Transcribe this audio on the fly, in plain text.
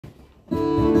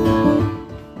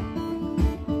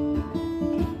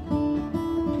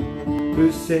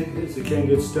Who says I can't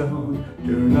get stoned?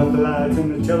 Turn off the lights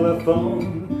and the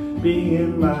telephone. Be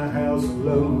in my house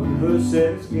alone. Who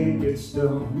says I can't get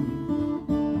stoned?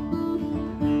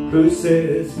 Who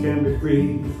says I can be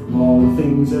free from all the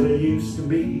things that I used to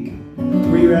be?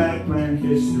 Rewrite my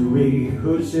history.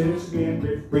 Who says I can't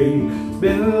be free? It's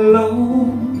been a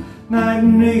long night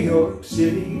in New York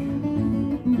City,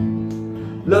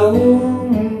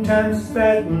 long time since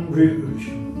Baton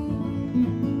Rouge.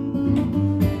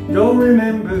 Don't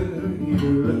remember you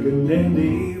looking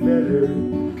any better,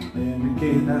 and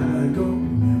again I don't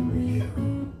remember you.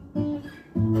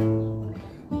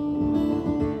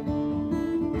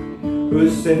 Who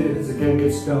says I can't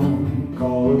get stoned?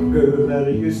 Call up a girl that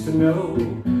I used to know,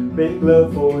 make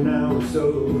love for an hour or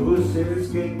so. Who says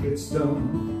I can't get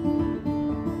stoned?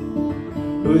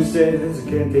 Who says I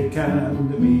can't take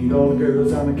time to meet all the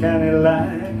girls on the county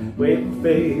line? Wait for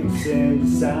fate to send a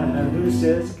sign. Who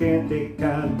says I can't take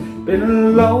time? Been a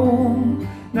long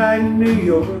night in New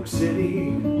York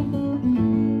City,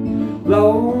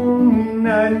 long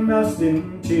night in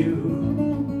Austin too.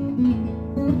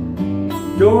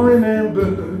 Don't remember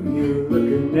you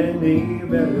looking any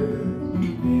better,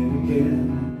 and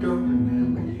again I don't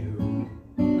remember you.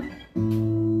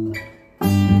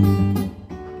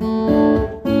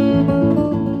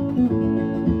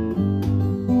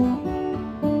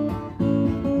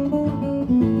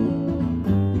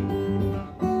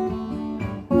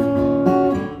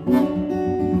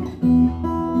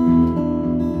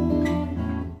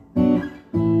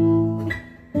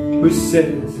 Who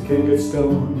says I can't get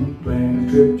stoned? Plan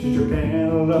a trip to Japan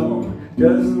alone.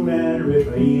 Doesn't matter if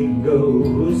I even go.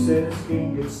 Who says I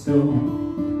can't get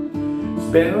stoned? It's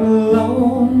been a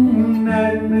long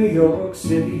night in New York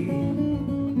City,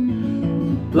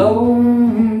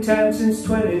 long time since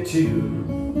 22.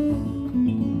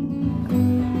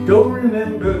 Don't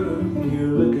remember you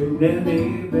looking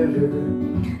any better,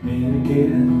 and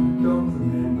again don't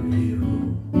remember you.